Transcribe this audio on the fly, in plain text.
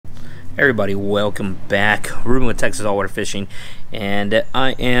Everybody, welcome back. Ruben with TexasAllWaterFishing, and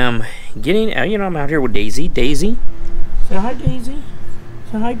I am getting, I'm out here with Daisy. Daisy, say hi, Daisy.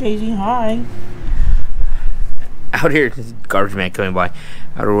 Say hi, Daisy. Hi. Out here, garbage man coming by.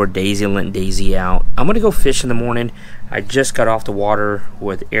 Out here with Daisy, letting Daisy out. I'm gonna go fish in the morning. I just got off the water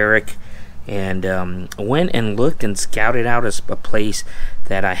with Eric, and went and looked and scouted out a place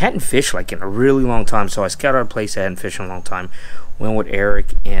that I hadn't fished like in a really long time. So I scouted out a place I hadn't fished in a long time. Went with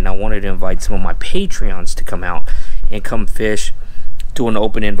Eric, and I wanted to invite some of my Patreons to come out and come fish. Do an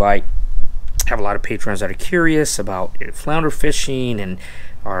open invite. Have a lot of Patreons that are curious about flounder fishing, and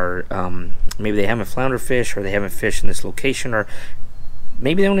are maybe they haven't flounder fished, or they haven't fished in this location, or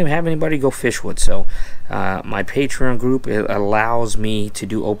maybe they don't even have anybody to go fish with. So my Patreon group, it allows me to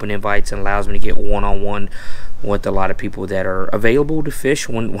do open invites and allows me to get one-on-one with a lot of people that are available to fish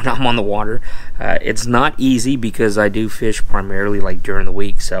when I'm on the water. It's not easy because I do fish primarily like during the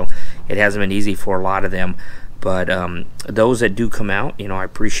week, so it hasn't been easy for a lot of them. But those that do come out, I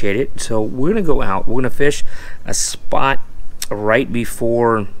appreciate it. So we're gonna go out. We're gonna fish a spot right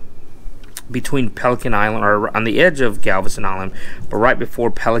between Pelican Island, or on the edge of Galveston Island, but right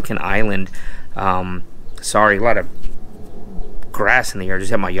before Pelican Island. Sorry, a lot of grass in the air.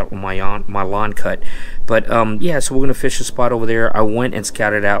 Just had my lawn cut. But yeah, so we're gonna fish a spot over there. I went and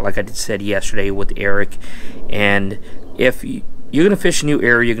scouted out, like I said yesterday with Eric. And if you're gonna fish a new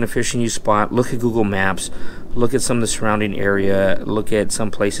area, you're gonna fish a new spot, look at Google Maps, look at some of the surrounding area, look at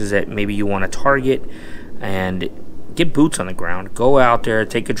some places that maybe you want to target, and get boots on the ground. Go out there,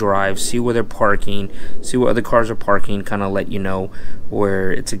 take a drive, see where they're parking, see where other cars are parking, kind of let you know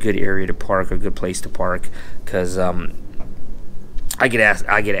where it's a good area to park, a good place to park. Because I get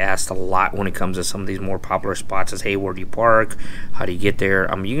asked a lot when it comes to some of these more popular spots, is, hey, where do you park? How do you get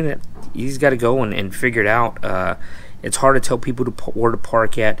there? You just got to go and figure it out. It's hard to tell people where to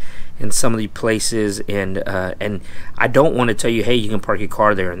park at in some of these places, and I don't want to tell you, hey, you can park your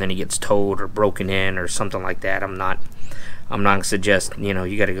car there, and then it gets towed or broken in or something like that. I'm not gonna suggest, you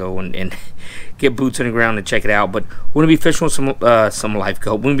got to go and get boots on the ground and check it out. But we're gonna be fishing with some live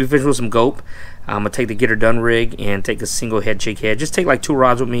gope. We're gonna be fishing with some gope. I'm gonna take the Get Her Done rig and take a single head jig head. Just take like 2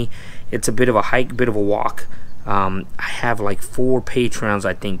 rods with me. It's a bit of a hike, bit of a walk. I have like 4 Patreons,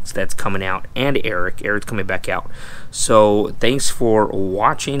 I think, that's coming out, and Eric's coming back out. So thanks for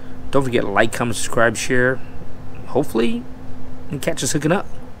watching. Don't forget to like, comment, subscribe, share. Hopefully you can catch us hooking up.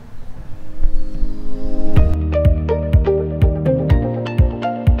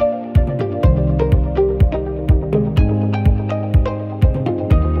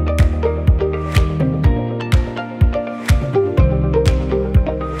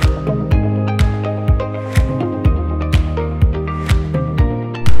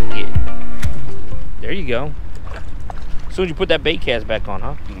 There you go. As soon as you put that bait cast back on,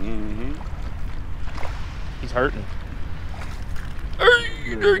 huh? Mm-hmm. He's hurting.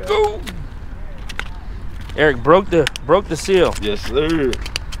 Hey, there you go. Eric broke the seal. Yes, sir.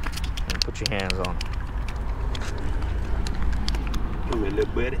 Put your hands on. Come here,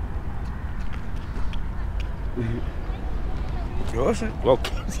 little buddy. Gosh. Well,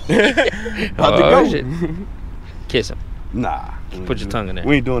 kiss him. Nah. Put your tongue in there.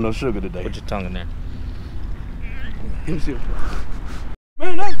 We ain't doing no sugar today. Put your tongue in there. Man,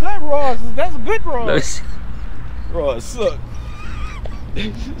 that's that rod. That's a good rod. Rod suck.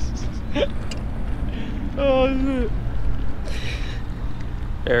 Oh shit.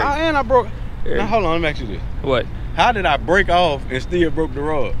 Eric. And I broke. Eric. Now hold on, let me ask you this. What? How did I break off and still broke the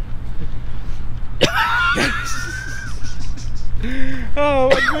rod? Oh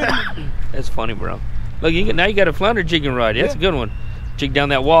my goodness. That's funny, bro. Look, now you got a flounder jigging rod. That's a good one. Jig down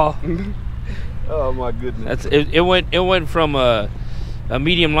that wall. Oh my goodness. It went from a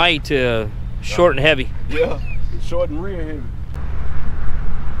medium light to short and heavy. Yeah, short and real heavy.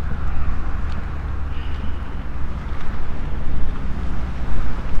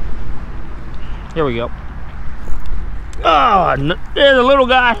 Here we go. Oh, there's a little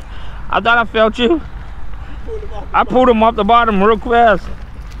guy. I thought I felt you. I pulled him off the bottom real fast.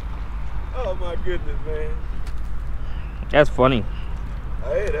 Oh my goodness, man. That's funny.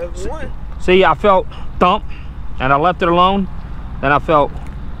 Hey, that's one. See, I felt thump, and I left it alone. Then I felt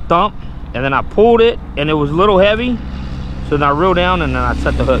thump, and then I pulled it, and it was a little heavy. So then I reeled down, and then I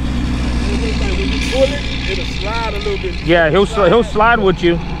set the hook. When you pull it, it'll slide a little bit. Yeah, he'll slide with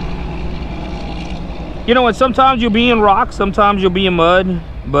you. And sometimes you'll be in rocks, sometimes you'll be in mud,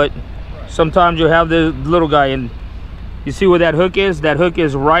 but sometimes you'll have the little guy, and you see where that hook is? That hook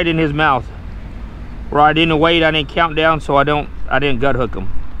is right in his mouth. Right, I didn't wait, I didn't count down, so I didn't gut hook him.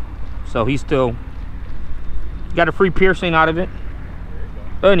 So he's still got a free piercing out of it.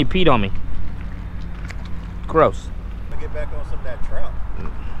 Oh, and he peed on me. Gross. I'm gonna get back on some of that trout.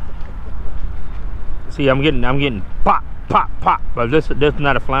 See, I'm getting pop, pop, pop. But this is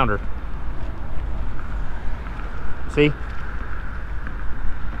not a flounder. See?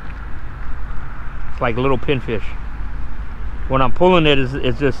 It's like a little pinfish. When I'm pulling it,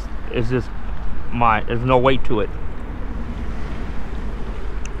 it's just there's no weight to it.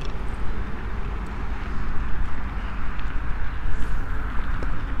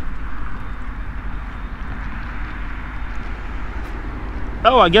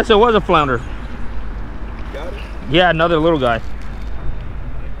 Oh, I guess it was a flounder. Got it? Yeah, another little guy.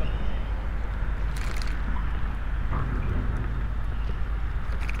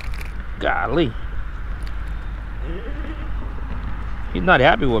 Golly. He's not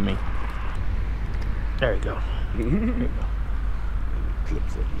happy with me. There you go. There you go.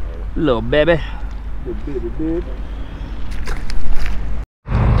 Little baby. Little baby, baby.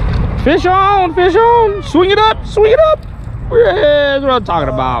 Fish on, fish on. Swing it up, swing it up. Yeah, that's what I'm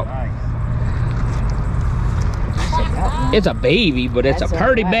talking about. It's a baby, but it's a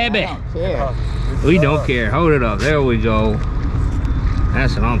pretty baby. We don't care. Hold it up. There we go.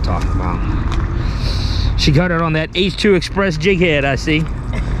 That's what I'm talking about. She got it on that H20 Xpress jig head, I see.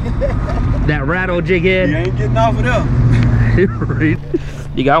 That rattle jig head. You ain't getting off of them.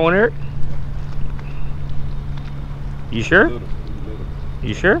 You got one, Eric? You sure?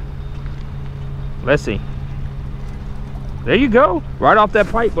 You sure? Let's see. There you go. Right off that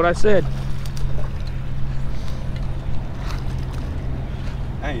pipe, what I said.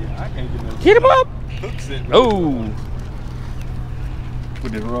 I can't get no. Hit him up. Hooks it. Oh.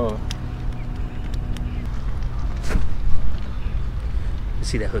 With the rod. Let's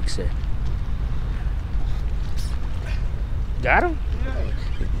see that hook set. Got him? Yeah.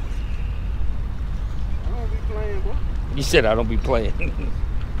 I don't be playing, boy. You said I don't be playing.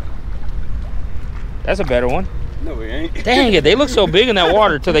 That's a better one. No, it ain't. Dang it, they look so big in that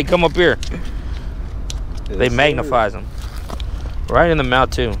water till they come up here. They magnifies them. Right in the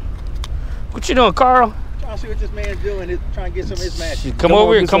mouth too. What you doing, Carl? Trying to see what this man's doing. He's trying to get some of his match. Come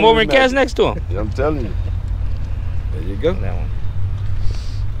over here, come over and cast next to him. Yeah, I'm telling you. There you go. That one.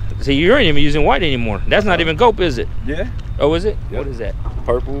 See, you ain't even using white anymore. That's not even cope, is it? Yeah. Oh, is it? Yep. What is that?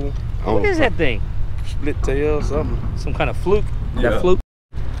 Purple. What is that thing? Split tail, something. Some kind of fluke? Yeah. That fluke?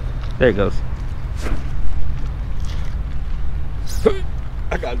 There it goes.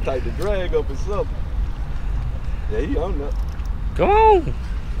 I gotta tighten the drag up or something. Yeah, he on that. Come on.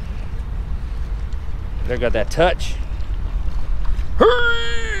 They got that touch.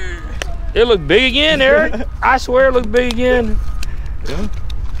 It looked big again, Eric. I swear it looked big again. Yeah.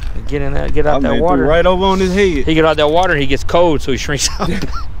 Get in that, get out that water. Right over on his head. He get out that water and he gets cold, so he shrinks up.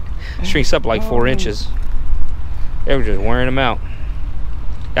 Shrinks up like 4 inches. They were just wearing him out.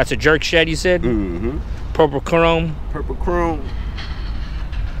 That's a jerk shed, you said? Mm-hmm. Purple chrome. Purple chrome.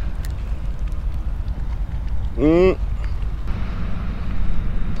 Mm.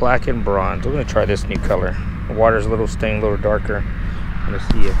 Black and bronze. We're gonna try this new color. The water's a little stained, a little darker. I'm gonna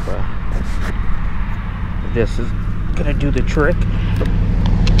see if this is gonna do the trick.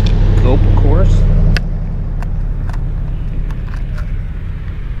 Nope, of course.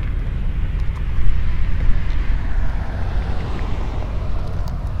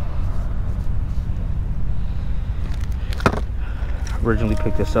 Originally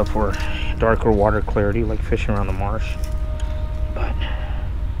picked this up for darker water clarity, like fishing around the marsh, but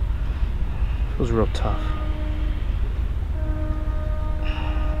it was real tough.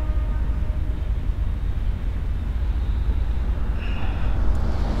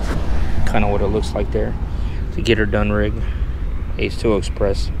 Kind of what it looks like there. To get her done rig, H20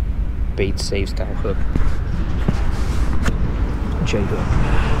 Xpress bait safe style hook. J hook.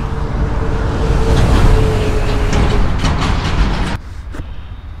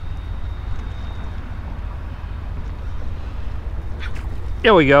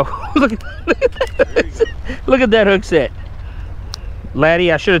 There we go. Look at that hook set.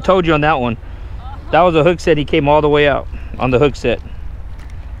 Laddie, I should have told you on that one. That was a hook set. He came all the way out on the hook set.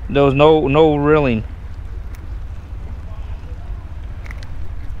 There was no reeling.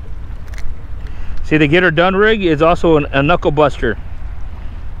 See, the get her done rig is also a knuckle buster.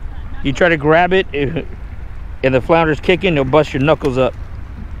 You try to grab it and the flounder's kicking, it'll bust your knuckles up.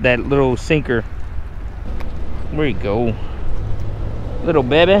 That little sinker. There you go. Little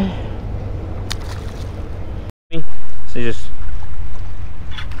baby. So just,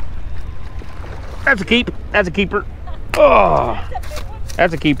 that's a keep. That's a keeper. Oh,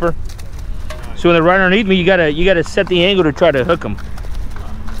 that's a keeper. So when they're right underneath me, you gotta set the angle to try to hook them.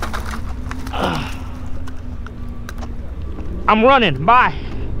 I'm running. Bye.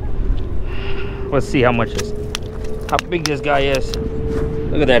 Let's see how big this guy is.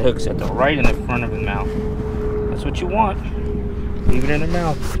 Look at that hook set though, right in the front of his mouth. That's what you want. Leave it in the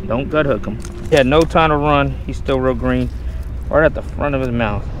mouth. Don't gut hook him. He had no time to run. He's still real green. Right at the front of his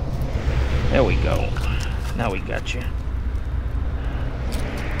mouth. There we go. Now we got you.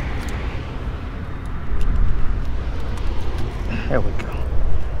 There we go.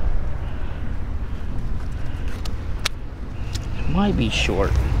 It might be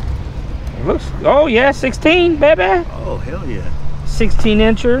short. It looks, oh yeah, 16, baby. Oh, hell yeah. 16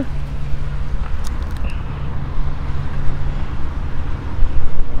 incher.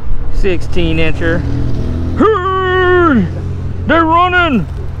 Hey, they're running.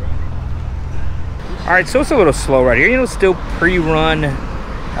 All right, so it's a little slow right here. You know, still pre-run.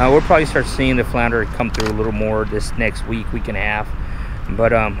 We'll probably start seeing the flounder come through a little more this next week and a half.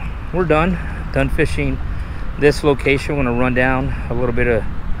 But we're done fishing this location. We're gonna run down a little bit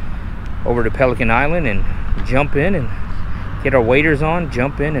over to Pelican Island and jump in and get our waders on,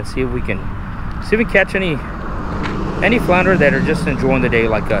 jump in and see if we can catch any flounder that are just enjoying the day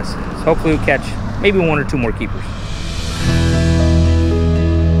like us. So hopefully we'll catch maybe 1 or 2 more keepers.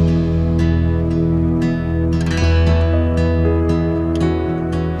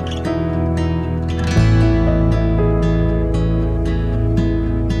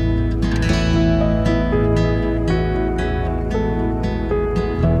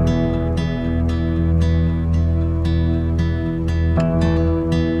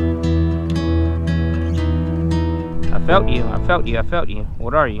 I felt you.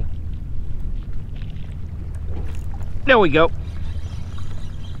 What are you? There we go.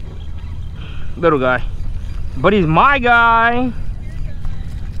 Little guy. But he's my guy.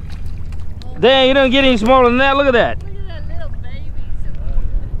 Dang, you don't get any smaller than that. Look at that. Look at that little baby.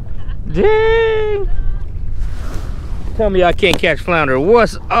 Dang. Tell me I can't catch flounder.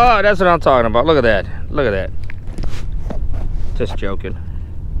 What's oh, that's what I'm talking about. Look at that. Look at that. Just joking.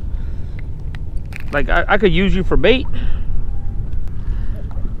 Like I could use you for bait.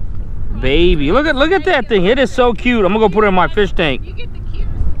 Baby, look at that thing. It is so cute. I'm gonna go put it in my fish tank. You get the cutest.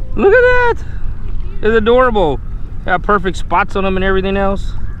 Look at that. It's adorable. Got perfect spots on them and everything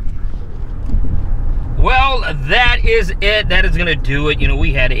else. Well, that is it. That is gonna do it. You know,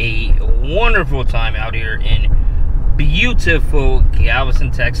 we had a wonderful time out here in beautiful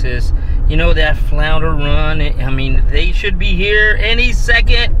Galveston, Texas. You know, that flounder run, I mean, they should be here any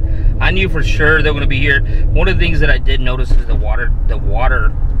second. I knew for sure they were gonna be here. One of the things that I did notice is the water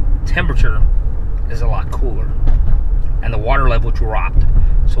temperature is a lot cooler and the water level dropped,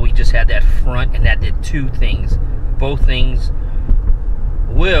 so we just had that front, and that did 2 things. Both things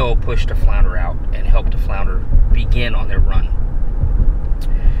will push the flounder out and help the flounder begin on their run.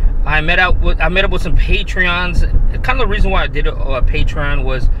 I met up with some Patreons. Kind of the reason why I did a Patreon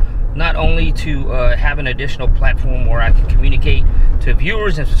was not only to have an additional platform where I can communicate to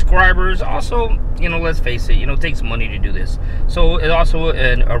viewers and subscribers. Also, you know, let's face it, you know, it takes money to do this. So it's also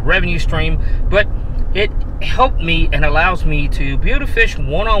a revenue stream, but it helped me and allows me to be able to fish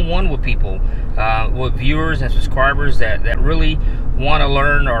one-on-one with people, with viewers and subscribers that really want to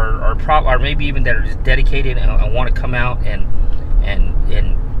learn or maybe even that are just dedicated and want to come out and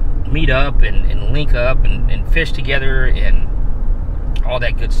meet up and link up and fish together and all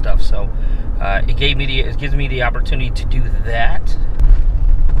that good stuff. So it gives me the opportunity to do that.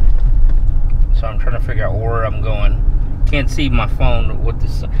 So I'm trying to figure out where I'm going. Can't see my phone with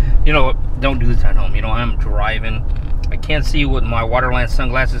this. You know, don't do this at home. You know, I'm driving. I can't see with my Waterland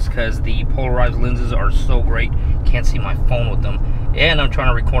sunglasses because the polarized lenses are so great. Can't see my phone with them. And I'm trying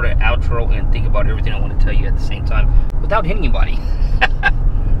to record an outro and think about everything I want to tell you at the same time without hitting anybody.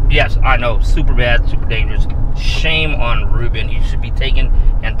 Yes, I know, super bad, super dangerous. Shame on Ruben. He should be taken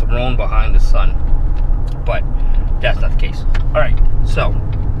and thrown behind the sun. But that's not the case. All right, so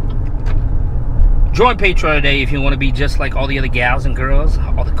join Patreon today if you want to be just like all the other gals and girls,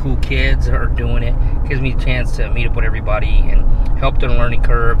 all the cool kids that are doing it. Gives me a chance to meet up with everybody and help them learning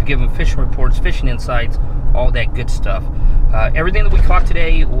curve, give them fishing reports, fishing insights, all that good stuff. Everything that we caught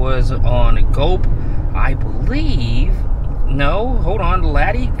today was on Gulp, I believe. No, hold on,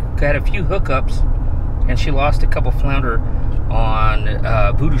 Laddie got a few hookups and she lost a couple flounder on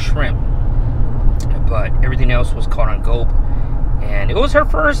Voodoo Shrimp, but everything else was caught on Gulp, and it was her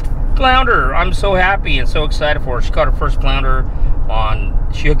first flounder. I'm so happy and so excited for her. She caught her first flounder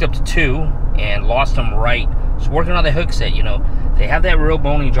she hooked up to 2 and lost them right. She's working on the hook set. You know, they have that real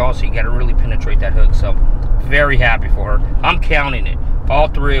bony jaw, so you got to really penetrate that hook. So very happy for her. I'm counting it, all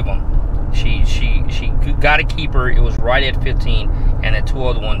 3 of them. She got a keeper. It was right at 15, and the 2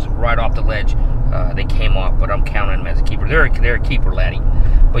 other ones right off the ledge. They came off, but I'm counting them as a keeper. They're a keeper, Laddie.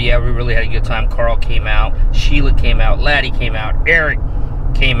 But yeah, we really had a good time. Carl came out, Sheila came out, Laddie came out, Eric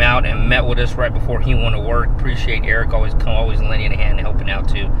came out and met with us right before he went to work. Appreciate Eric always lending a hand and helping out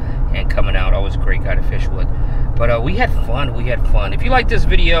too, and coming out. Always a great guy to fish with. But we had fun. We had fun. If you like this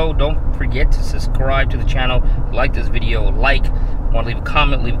video, don't forget to subscribe to the channel. If you like this video, like. Want to leave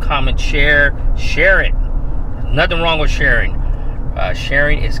a comment, share it. There's nothing wrong with sharing.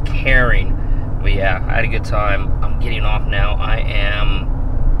 Sharing is caring. But yeah, I had a good time. I'm getting off now. I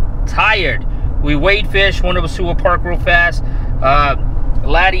am tired. We wade fish, went over to Sewell Park real fast.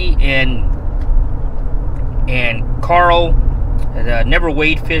 Laddie and Carl never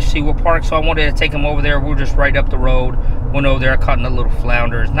wade fish Sewell Park, so I wanted to take them over there. We were just right up the road. Went over there, caught a little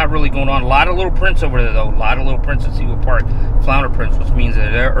flounders. Not really going on. A lot of little prints over there though. A lot of little prints at Sewell Park. Flounder prints, which means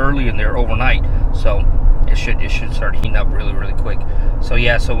that they're early and they're overnight. So it should start heating up really, really quick. So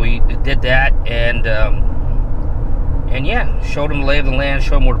yeah, so we did that, and yeah, showed them the lay of the land,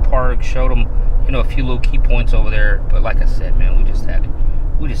 showed them where the park, showed them, you know, a few little key points over there. But like I said, man, we just had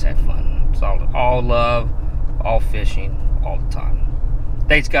fun. It's all love, all fishing, all the time.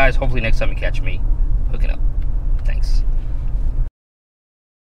 Thanks guys. Hopefully next time you catch me hooking up. Thanks.